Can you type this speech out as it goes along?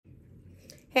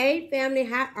Hey family,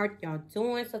 how are y'all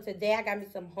doing? So today I got me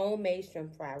some homemade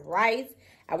shrimp fried rice.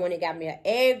 I went and got me an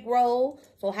egg roll.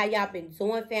 So how y'all been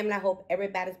doing, family? I hope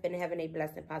everybody's been having a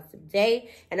blessed and positive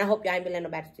day. And I hope y'all ain't been letting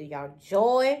nobody steal y'all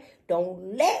joy.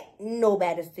 Don't let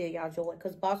nobody steal y'all joy.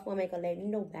 Because boss won't make her let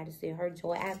nobody steal her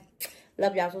joy. I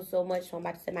love y'all so much. So I'm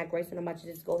about to say my grace and I'm about to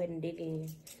just go ahead and dig in.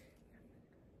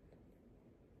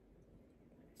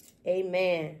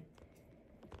 Amen.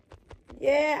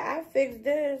 Yeah, I fixed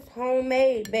this.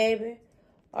 Homemade, baby.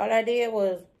 All I did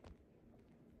was,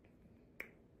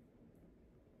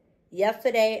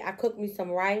 yesterday, I cooked me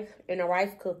some rice in a rice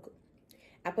cooker.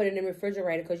 I put it in the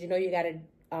refrigerator because, you know, you got to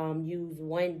use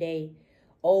 1 day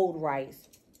old rice.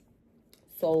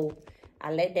 So,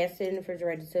 I let that sit in the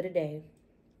refrigerator till today.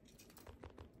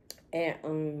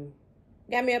 And,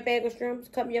 got me a bag of shrimps,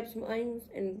 cut me up some onions,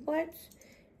 and what?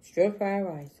 Shrimp fried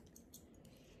rice.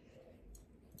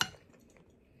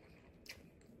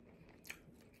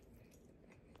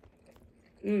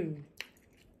 And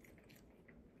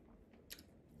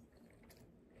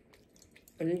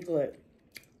it's good.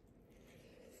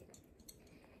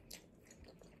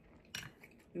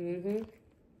 Mm-hmm.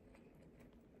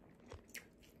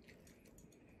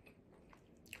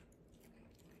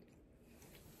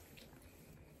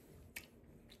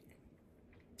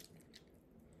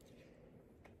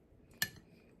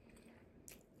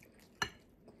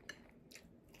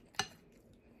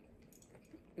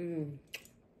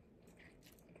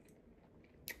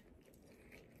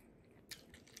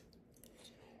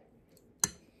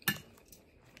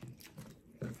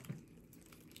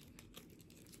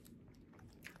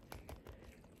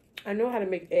 I know how to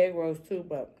make egg rolls too,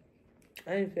 but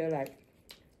I didn't feel like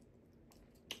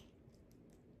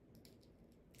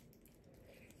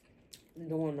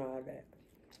doing all that.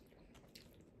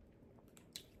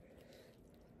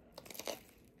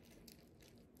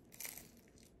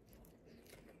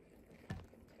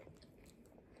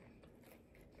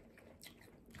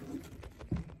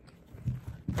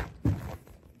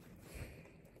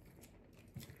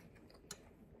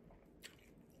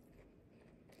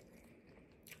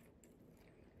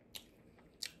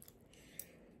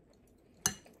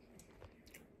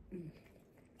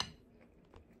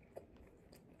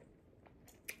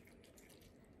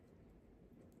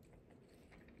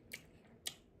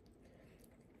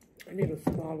 I need a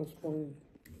smaller spoon.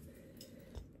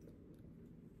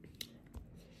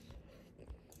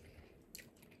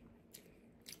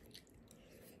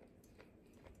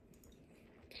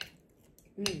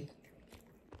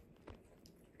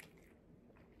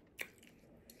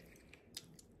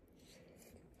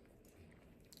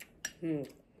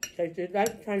 Tastes just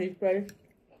like Chinese place.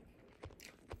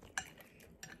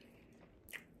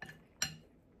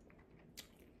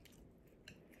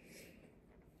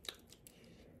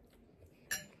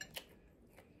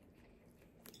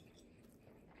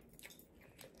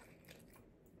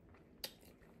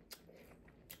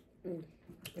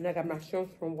 And I got my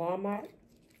shrimps from Walmart.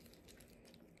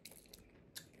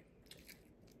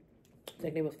 I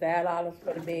think they was $5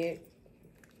 for the bag.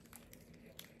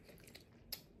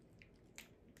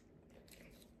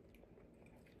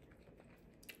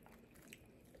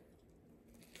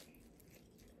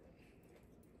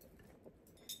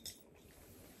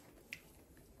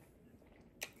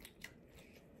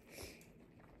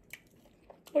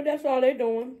 But that's all they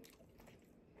doing.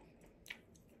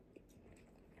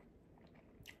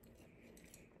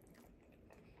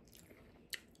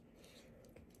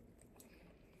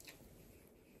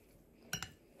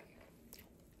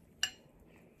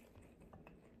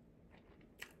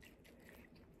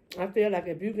 I feel like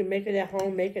if you can make it at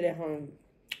home, make it at home.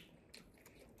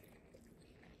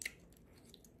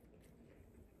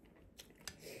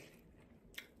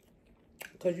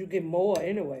 Because you get more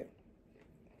anyway.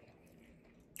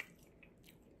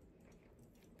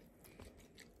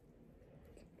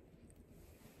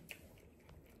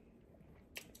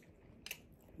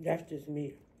 That's just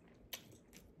me.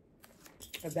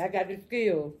 If I got the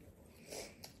skills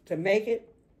to make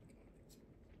it,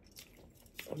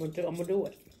 I'm gonna do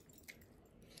it.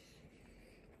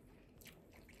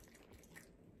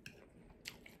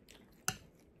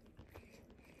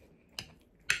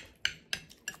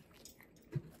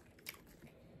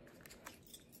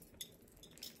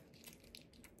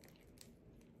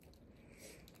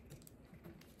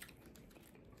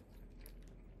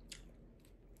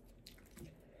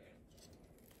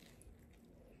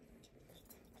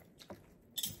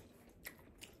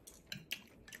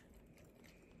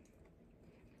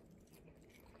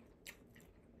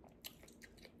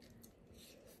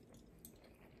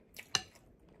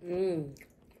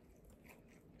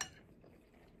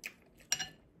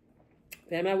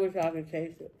 Damn, I wish I could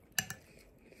taste it.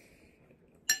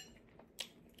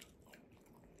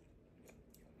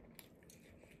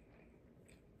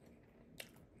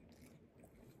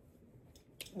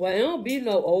 Well, it don't be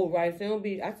no old rice. It don't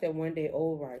be, I said one day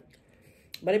old rice.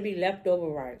 But it be leftover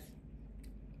rice.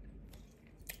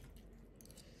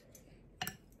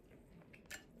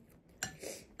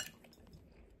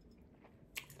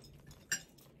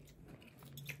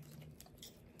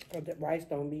 But the rice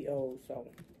don't be old, so.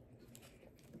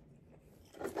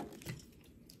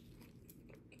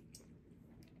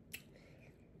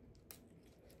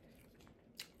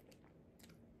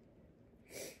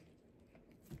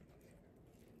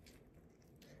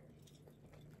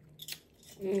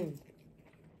 Mmm.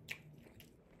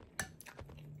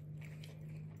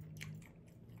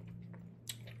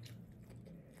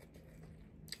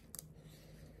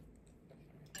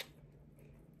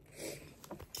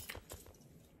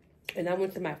 And I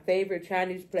went to my favorite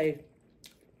Chinese place.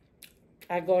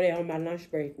 I go there on my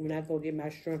lunch break when I go get my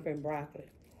shrimp and broccoli.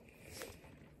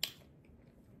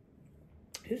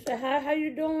 He said, hi, how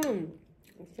you doing?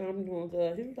 I said, I'm doing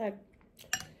good. He was like,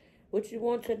 what you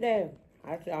want today?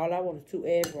 I said, all I want is 2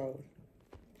 egg rolls.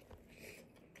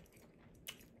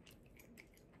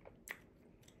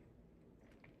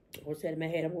 I said in my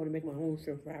head, I'm going to make my own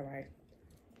shrimp fried rice.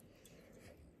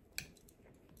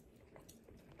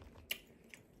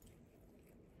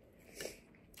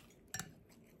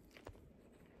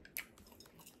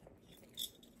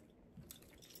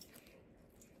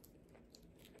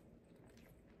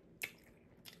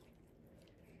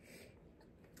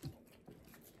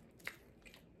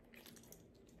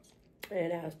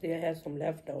 And I still have some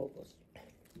leftovers.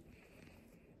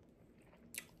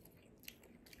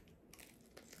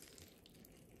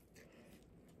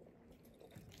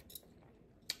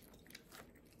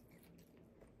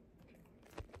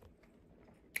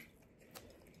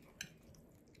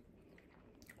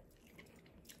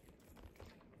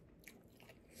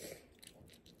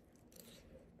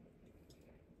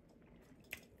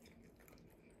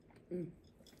 Mm.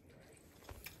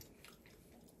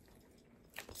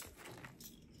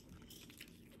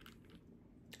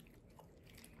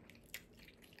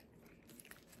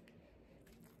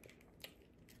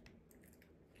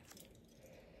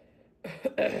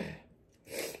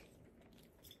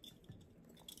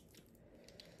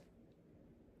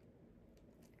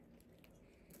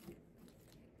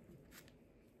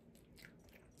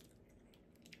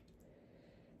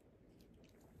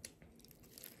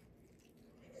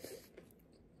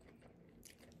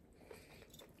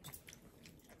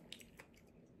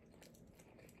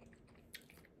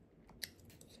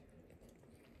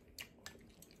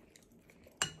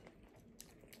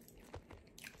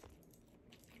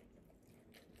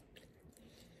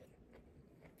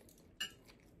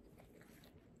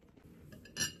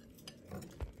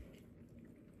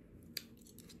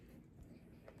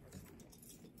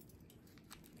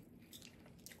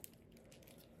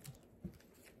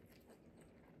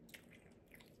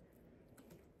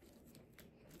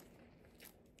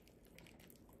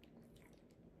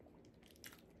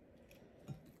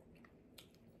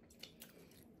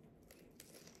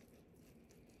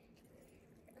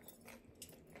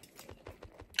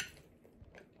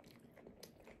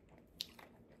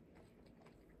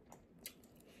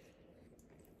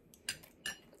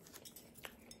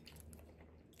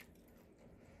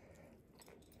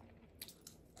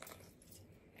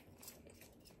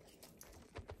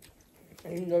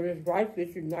 And you know, this rice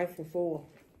gets you nice and full.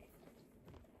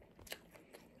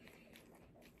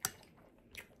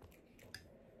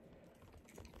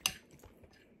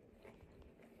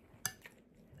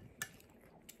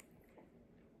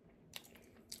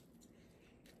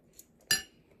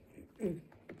 Mm.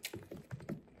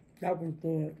 That was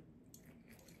good.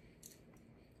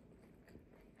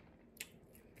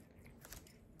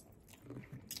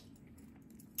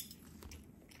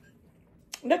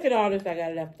 Look at all this I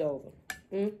got left over.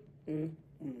 Mm, mm,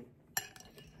 mm.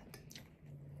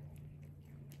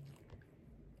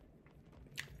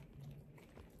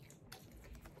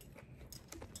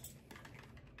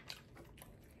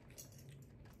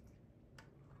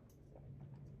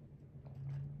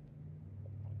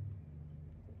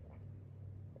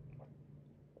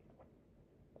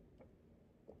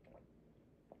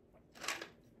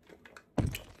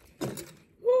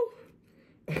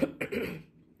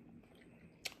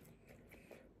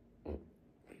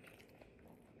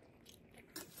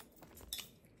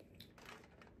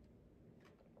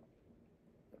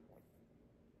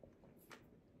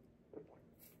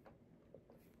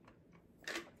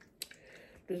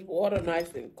 This water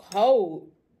nice and cold.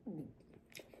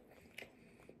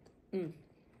 Mm.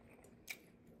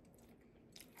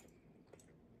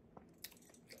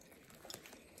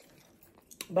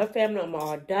 But family, I'm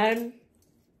all done.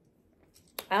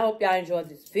 I hope y'all enjoyed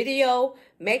this video.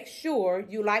 Make sure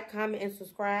you like, comment, and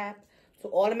subscribe to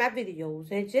all of my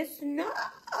videos. And just know,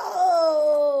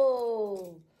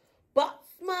 Boss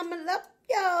Mama love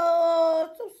y'all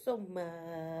so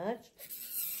much.